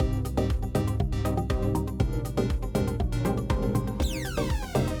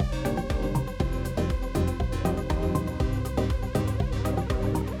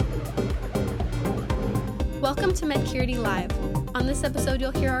Welcome to Medcurity Live. On this episode,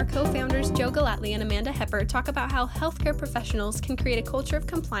 you'll hear our co-founders Gellatly and Amanda Hepper talk about how healthcare professionals can create a culture of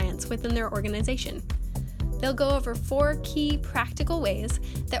compliance within their organization. They'll go over 4 key practical ways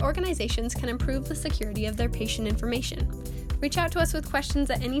that organizations can improve the security of their patient information. Reach out to us with questions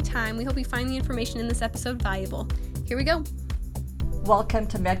at any time. We hope you find the information in this episode valuable. Here we go. Welcome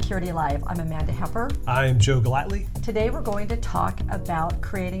to Medcurity Live. I'm Amanda Hepper. I'm Gellatly. Today we're going to talk about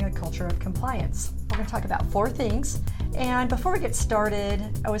creating a culture of compliance. We're going to talk about 4 things. And before we get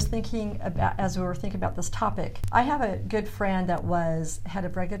started, I was thinking about, as we were thinking about this topic, I have a good friend that was head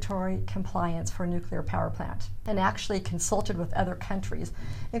of regulatory compliance for a nuclear power plant and actually consulted with other countries,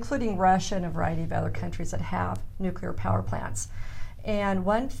 including Russia and a variety of other countries that have nuclear power plants. And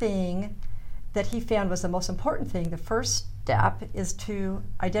one thing that he found was the most important thing, the first step, is to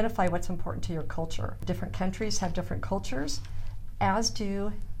identify what's important to your culture. Different countries have different cultures,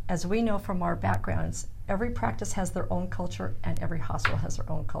 as we know from our backgrounds, every practice has their own culture and every hospital has their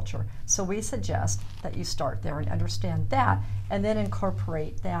own culture. So we suggest that you start there and understand that and then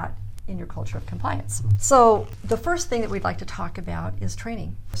incorporate that in your culture of compliance. So the first thing that we'd like to talk about is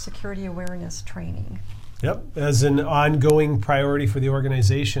training, security awareness training. Yep, as an ongoing priority for the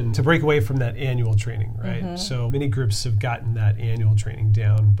organization to break away from that annual training, right? Mm-hmm. So many groups have gotten that annual training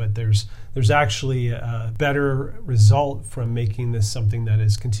down, but there's actually a better result from making this something that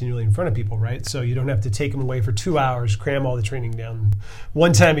is continually in front of people, right? So you don't have to take them away for 2 hours, cram all the training down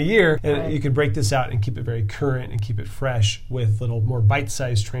one time a year, and right. You can break this out and keep it very current and keep it fresh with little more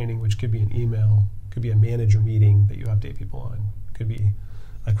bite-sized training, which could be an email, could be a manager meeting that you update people on, could be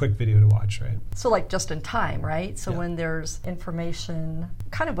a quick video to watch, right? So like just in time, right? So yeah. When there's information,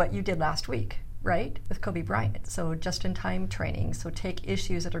 kind of what you did last week, right? With Kobe Bryant. So just in time training. So take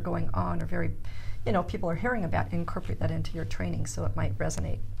issues that are going on or very, people are hearing about and incorporate that into your training so it might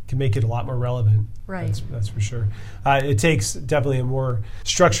resonate. Can make it a lot more relevant. Right. That's for sure. It takes definitely a more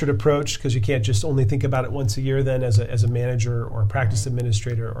structured approach because you can't just only think about it once a year then as a manager or a practice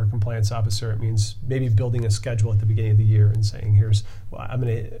administrator or compliance officer. It means maybe building a schedule at the beginning of the year and saying, I'm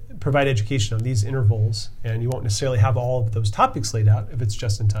going to provide education on these intervals, and you won't necessarily have all of those topics laid out if it's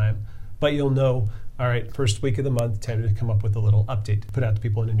just in time, but you'll know, all right, first week of the month, time to come up with a little update to put out to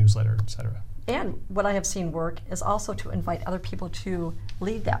people in a newsletter, et cetera. And what I have seen work is also to invite other people to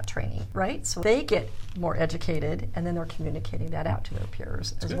lead that training, right? So they get more educated, and then they're communicating that out to their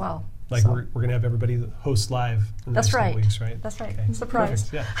peers as well. Like we're going to have everybody host live in the next couple weeks, right? That's right. Okay. Surprise.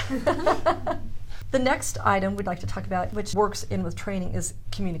 Perfect. Yeah. The next item we'd like to talk about, which works in with training, is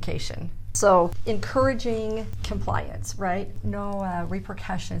communication. So encouraging compliance, right? No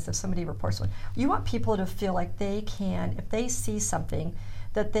repercussions if somebody reports one. You want people to feel like they can, if they see something,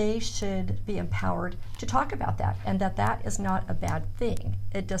 that they should be empowered to talk about that, and that is not a bad thing.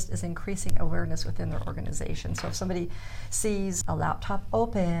 It just is increasing awareness within their organization. So if somebody sees a laptop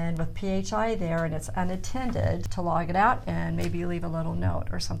open with PHI there and it's unattended, to log it out and maybe leave a little note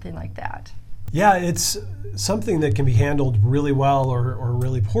or something like that. Yeah, it's something that can be handled really well or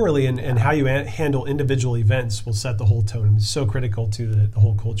really poorly, and how you handle individual events will set the whole tone. It's so critical to the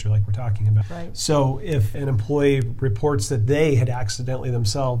whole culture like we're talking about. Right. So if an employee reports that they had accidentally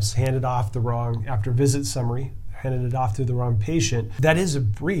themselves handed off the wrong, after visit summary, handed it off to the wrong patient, that is a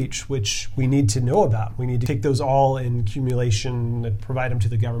breach which we need to know about. We need to take those all in accumulation and provide them to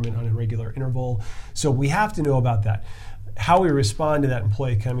the government on a regular interval. So we have to know about that. How we respond to that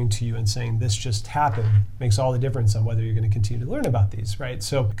employee coming to you and saying this just happened makes all the difference on whether you're going to continue to learn about these, right?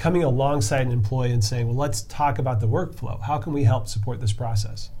 So coming alongside an employee and saying, well, let's talk about the workflow. How can we help support this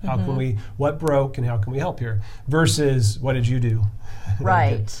process? How can we, what broke and how can we help here? Versus what did you do?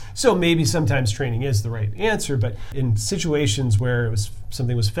 Right. So maybe sometimes training is the right answer, but in situations where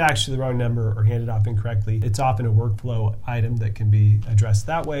something was faxed to the wrong number or handed off incorrectly, it's often a workflow item that can be addressed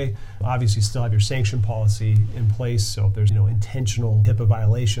that way. Obviously, you still have your sanction policy in place, so if there's intentional HIPAA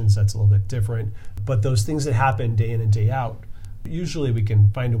violations, that's a little bit different. But those things that happen day in and day out, usually we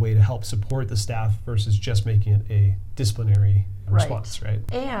can find a way to help support the staff versus just making it a disciplinary response, right?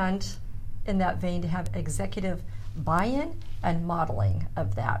 And in that vein, to have executive buy-in and modeling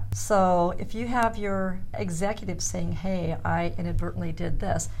of that. So if you have your executive saying, hey, I inadvertently did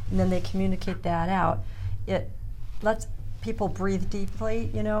this, and then they communicate that out, it lets people breathe deeply,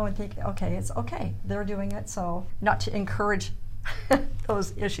 and think, okay, it's okay, they're doing it. So not to encourage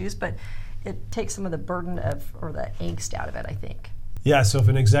those issues, but it takes some of the burden or the angst out of it, I think. Yeah, so if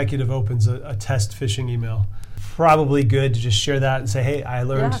an executive opens a test phishing email probably good to just share that and say, hey, I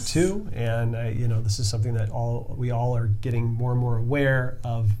learned Yes. too, and this is something that we all are getting more and more aware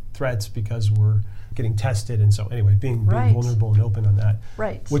of threats because we're getting tested. And so anyway, being Right. vulnerable and open on that.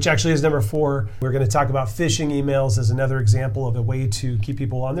 Right. Which actually is number 4. We're going to talk about phishing emails as another example of a way to keep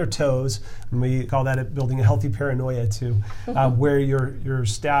people on their toes. And we call that building a healthy paranoia too, where your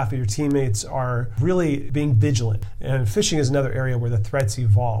staff and your teammates are really being vigilant. And phishing is another area where the threats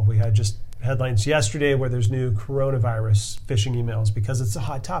evolve. We had just headlines yesterday where there's new coronavirus phishing emails because it's a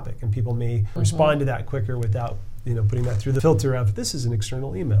hot topic and people may respond to that quicker without putting that through the filter of this is an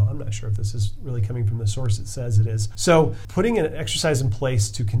external email. I'm not sure if this is really coming from the source it says it is. So putting an exercise in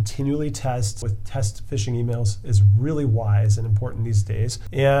place to continually test with test phishing emails is really wise and important these days,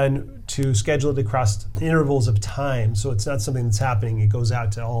 and to schedule it across intervals of time so it's not something that's happening. It goes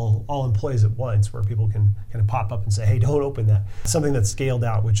out to all employees at once where people can kind of pop up and say, hey, don't open that. Something that's scaled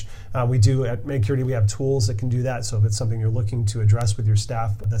out, which we do at Medcurity. We have tools that can do that. So if it's something you're looking to address with your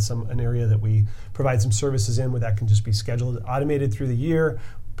staff, that's an area that we provide some services in with that can just be scheduled, automated through the year,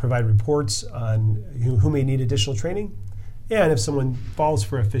 provide reports on who may need additional training. And if someone falls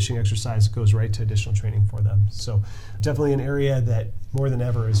for a phishing exercise, it goes right to additional training for them. So definitely an area that more than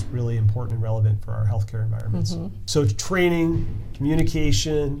ever is really important and relevant for our healthcare environments. So training,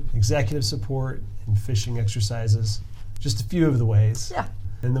 communication, executive support, and phishing exercises, just a few of the ways. Yeah.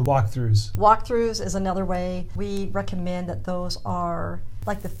 And then walkthroughs. Walkthroughs is another way. We recommend that those are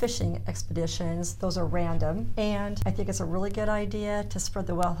like the fishing expeditions. Those are random, and I think it's a really good idea to spread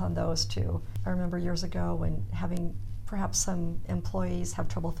the wealth on those too. I remember years ago when having perhaps some employees have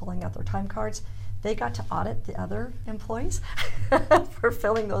trouble filling out their time cards, they got to audit the other employees for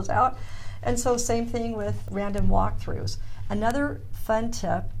filling those out. And so same thing with random walkthroughs. Another fun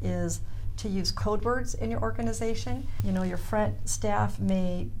tip is to use code words in your organization. Your front staff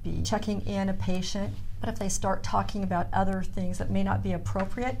may be checking in a patient, but if they start talking about other things that may not be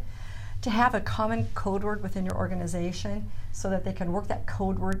appropriate, to have a common code word within your organization so that they can work that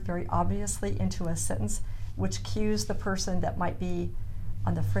code word very obviously into a sentence, which cues the person that might be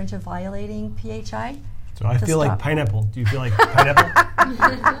on the fringe of violating PHI. So I feel like pineapple. Do you feel like pineapple?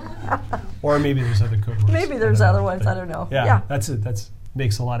 Or maybe there's other code words. Maybe there's other ones, I don't know. Yeah. That's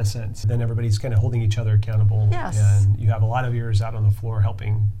makes a lot of sense. Then everybody's kind of holding each other accountable. Yes. And you have a lot of ears out on the floor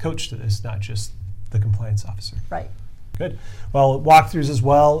helping coach to this, not just the compliance officer. Right. Good. Well, walkthroughs as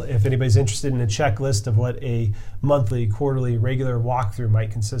well. If anybody's interested in a checklist of what a monthly, quarterly, regular walkthrough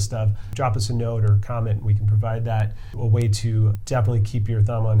might consist of, drop us a note or comment. We can provide that. A way to definitely keep your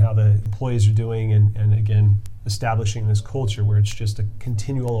thumb on how the employees are doing and again, establishing this culture where it's just a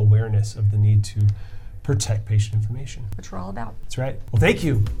continual awareness of the need to protect patient information. Which we're all about. That's right. Well, thank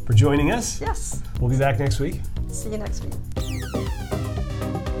you for joining us. Yes. We'll be back next week. See you next week.